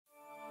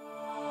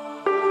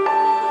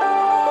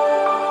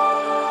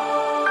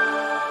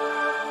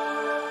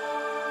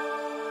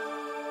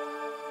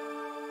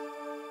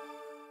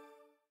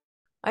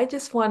I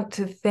just want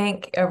to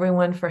thank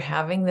everyone for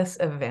having this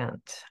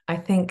event. I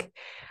think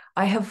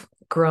I have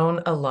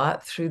grown a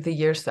lot through the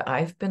years that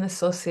I've been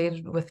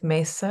associated with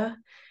MESA.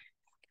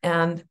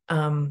 And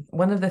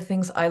one of the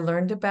things I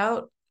learned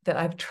about that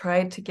I've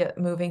tried to get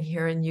moving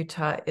here in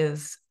Utah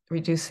is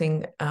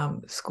reducing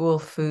school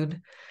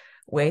food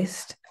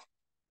waste.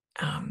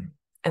 And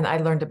I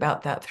learned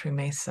about that through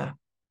MESA.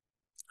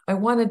 I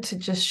wanted to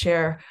just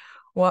share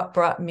what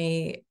brought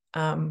me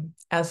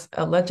as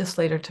a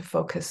legislator to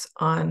focus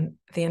on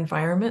the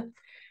environment.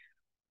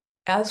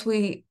 As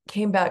we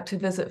came back to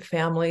visit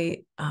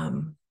family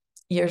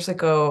years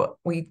ago,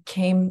 we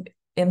came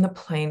in the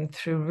plane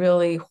through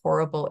really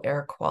horrible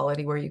air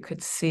quality where you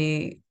could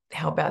see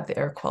how bad the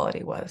air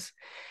quality was.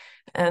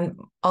 And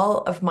all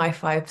of my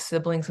 5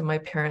 siblings and my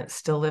parents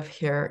still live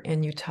here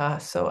in Utah.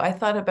 So I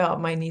thought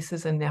about my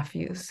nieces and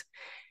nephews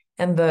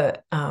and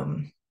the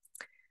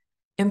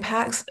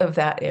impacts of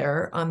that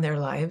air on their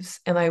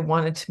lives. And I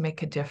wanted to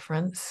make a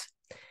difference.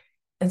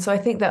 And so I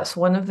think that's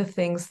one of the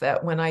things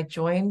that when I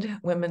joined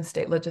Women's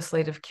State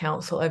Legislative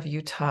Council of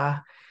Utah,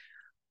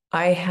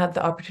 I had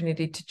the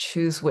opportunity to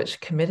choose which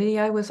committee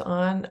I was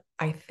on,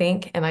 I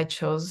think, and I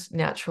chose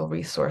natural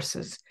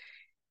resources.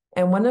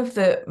 And one of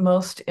the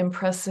most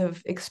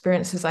impressive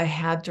experiences I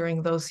had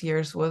during those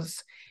years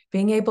was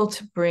being able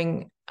to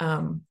bring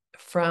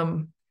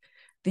from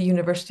the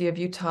University of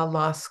Utah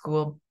Law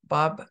School,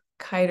 Bob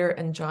Kiter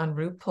and John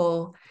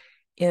Ruppel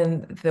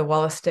in the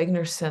Wallace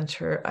Stegner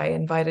Center. I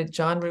invited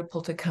John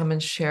Ruppel to come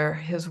and share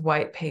his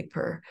white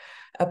paper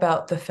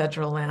about the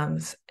federal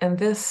lands. And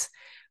this,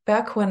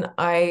 back when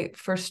I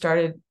first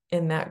started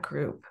in that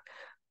group,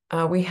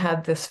 we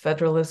had this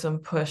federalism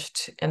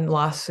pushed in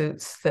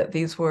lawsuits that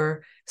these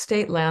were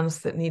state lands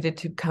that needed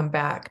to come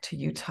back to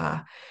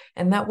Utah.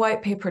 And that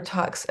white paper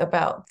talks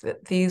about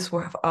that these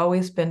have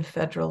always been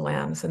federal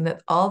lands and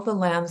that all the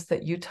lands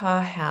that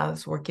Utah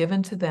has were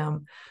given to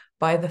them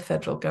by the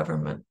federal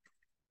government.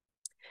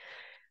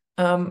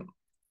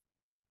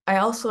 I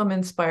also am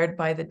inspired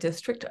by the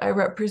district I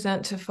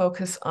represent to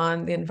focus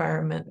on the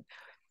environment.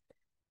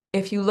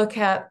 If you look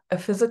at a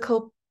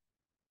physical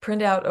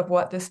printout of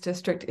what this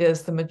district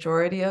is, the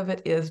majority of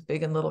it is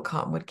Big and Little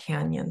Cottonwood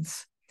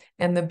Canyons.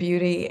 And the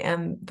beauty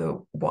and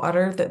the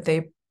water that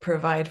they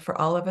provide for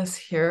all of us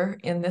here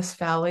in this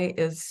valley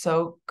is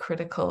so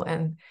critical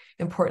and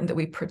important that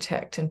we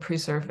protect and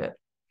preserve it.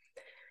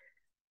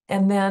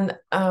 And then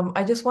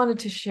I just wanted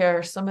to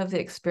share some of the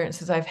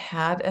experiences I've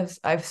had as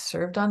I've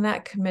served on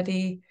that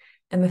committee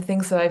and the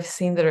things that I've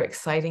seen that are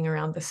exciting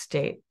around the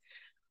state.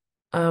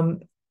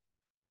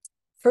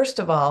 First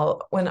of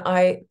all,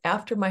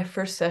 after my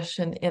first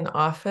session in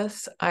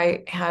office,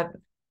 I had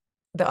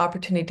the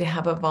opportunity to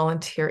have a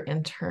volunteer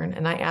intern,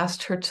 and I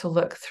asked her to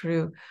look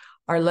through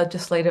our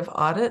legislative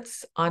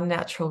audits on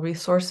natural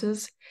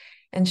resources.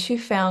 And she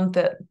found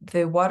that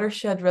the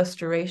Watershed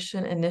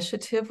Restoration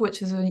Initiative,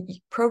 which is a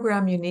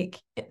program unique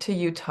to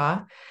Utah,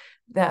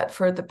 that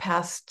for the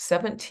past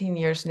 17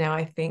 years now,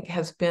 I think,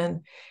 has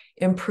been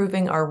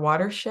improving our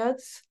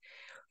watersheds.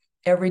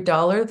 Every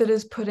dollar that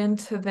is put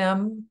into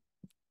them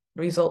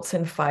results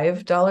in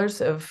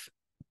 $5 of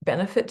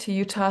benefit to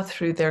Utah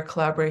through their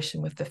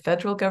collaboration with the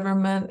federal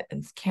government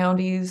and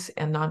counties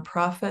and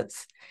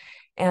nonprofits.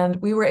 And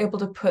we were able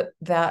to put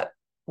that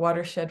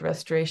watershed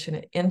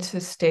restoration into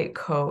state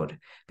code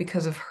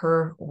because of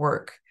her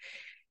work.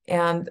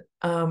 And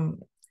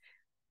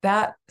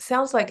that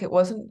sounds like it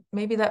wasn't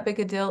maybe that big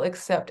a deal,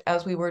 except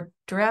as we were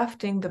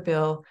drafting the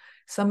bill,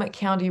 Summit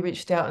County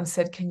reached out and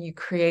said, can you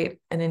create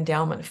an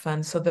endowment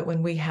fund so that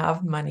when we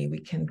have money, we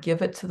can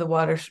give it to the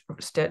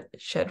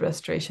Watershed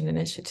Restoration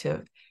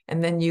Initiative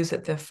and then use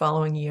it the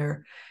following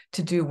year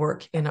to do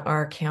work in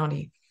our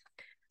county.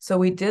 So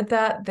we did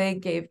that. They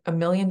gave $1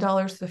 million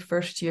the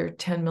first year,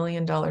 $10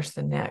 million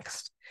the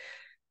next.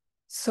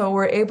 So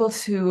we're able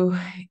to,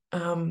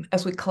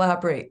 as we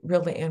collaborate,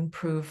 really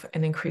improve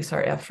and increase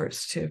our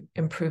efforts to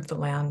improve the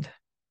land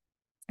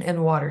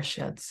and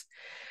watersheds.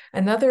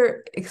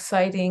 Another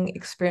exciting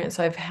experience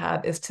I've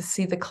had is to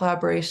see the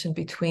collaboration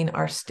between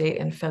our state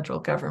and federal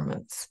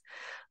governments.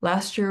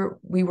 Last year,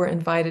 we were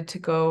invited to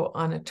go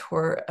on a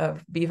tour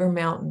of Beaver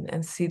Mountain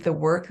and see the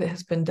work that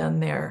has been done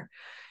there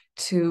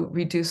to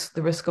reduce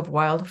the risk of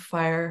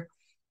wildfire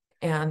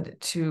and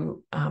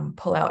to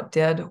pull out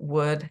dead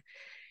wood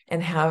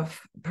and have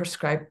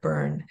prescribed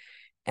burn.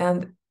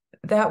 And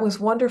that was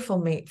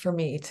wonderful for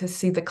me to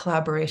see the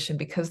collaboration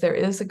because there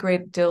is a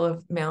great deal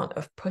of amount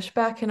of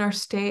pushback in our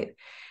state.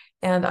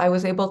 And I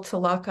was able to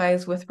lock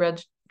eyes with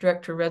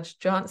Director Reg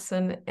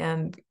Johnson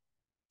and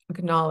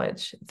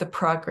acknowledge the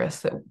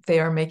progress that they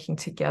are making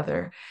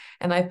together.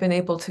 And I've been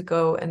able to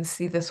go and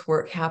see this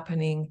work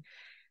happening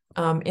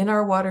in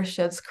our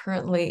watersheds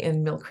currently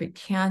in Mill Creek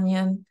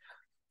Canyon.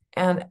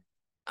 And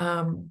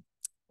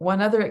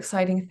one other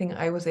exciting thing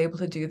I was able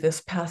to do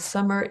this past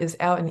summer is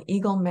out in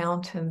Eagle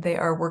Mountain. They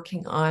are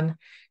working on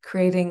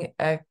creating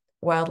a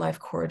wildlife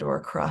corridor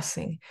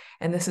crossing.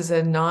 And this is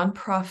a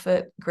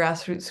nonprofit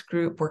grassroots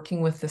group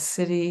working with the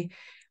city,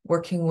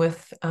 working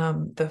with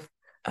the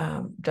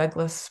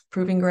Douglas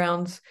Proving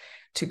Grounds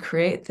to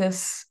create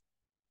this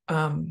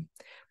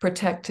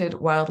protected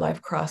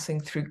wildlife crossing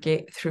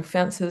through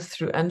fences,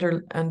 through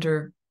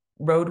under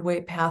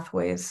roadway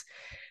pathways,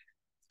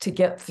 to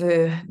get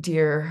the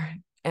deer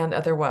and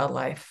other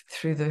wildlife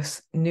through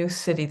this new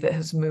city that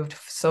has moved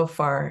so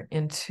far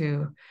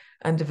into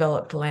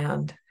undeveloped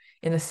land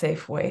in a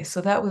safe way.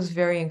 So that was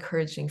very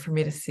encouraging for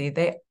me to see.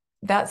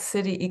 That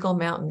city, Eagle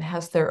Mountain,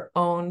 has their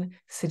own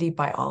city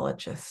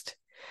biologist.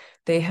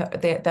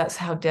 That's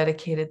how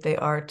dedicated they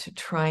are to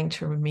trying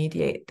to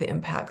remediate the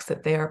impacts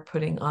that they are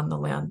putting on the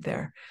land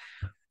there.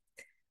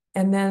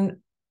 And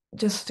then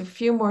just a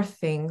few more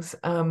things.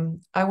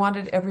 I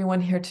wanted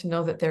everyone here to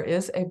know that there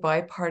is a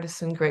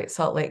bipartisan Great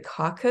Salt Lake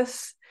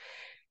Caucus.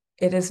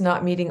 It is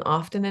not meeting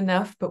often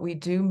enough, but we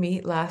do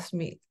meet.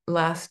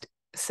 Last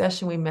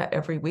session, we met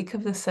every week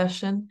of the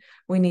session.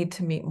 We need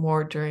to meet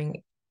more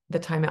during the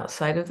time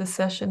outside of the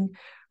session.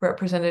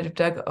 Representative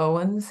Doug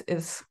Owens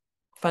is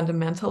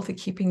fundamental to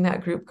keeping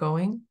that group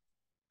going,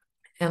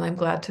 and I'm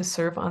glad to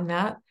serve on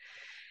that.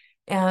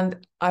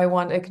 And I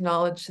want to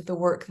acknowledge the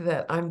work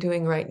that I'm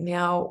doing right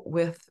now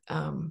with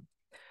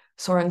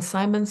Soren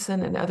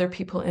Simonson and other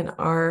people in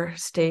our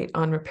state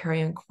on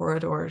riparian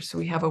corridors.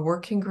 We have a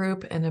working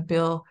group and a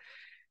bill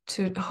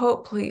to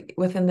hopefully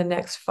within the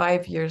next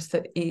 5 years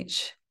that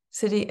each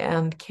city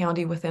and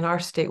county within our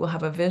state will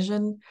have a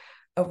vision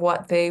of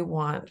what they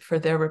want for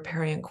their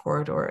riparian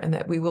corridor, and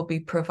that we will be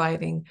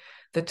providing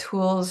the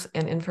tools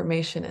and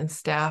information and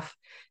staff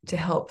to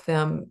help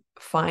them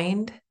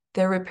find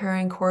their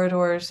riparian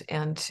corridors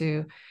and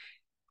to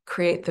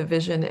create the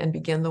vision and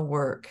begin the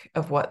work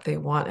of what they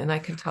want. And I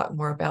can talk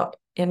more about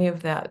any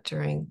of that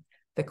during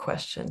the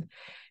question.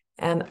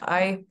 And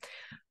I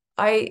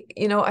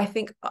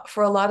think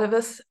for a lot of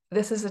us,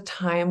 this is a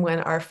time when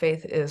our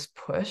faith is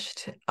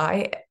pushed.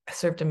 I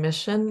served a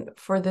mission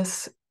for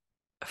this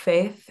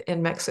faith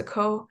in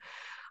Mexico.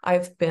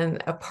 I've been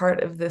a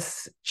part of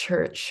this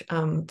church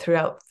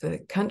throughout the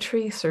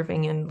country,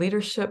 serving in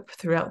leadership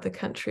throughout the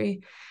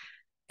country.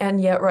 And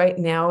yet right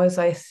now, as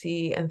I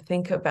see and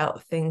think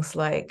about things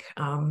like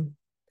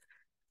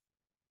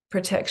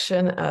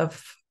protection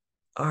of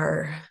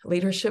our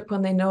leadership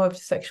when they know of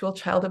sexual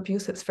child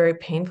abuse, it's very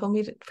painful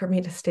for me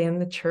to stay in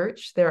the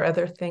church. There are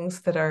other things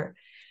that are,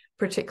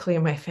 particularly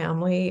in my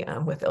family,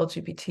 with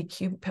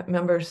LGBTQ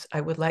members,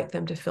 I would like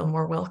them to feel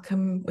more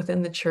welcome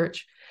within the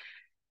church.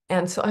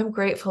 And so I'm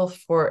grateful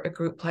for a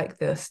group like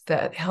this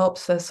that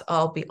helps us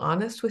all be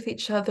honest with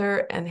each other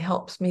and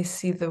helps me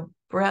see the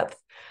breadth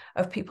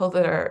of people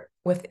that are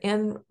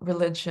within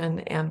religion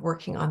and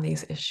working on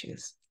these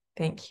issues.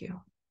 Thank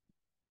you.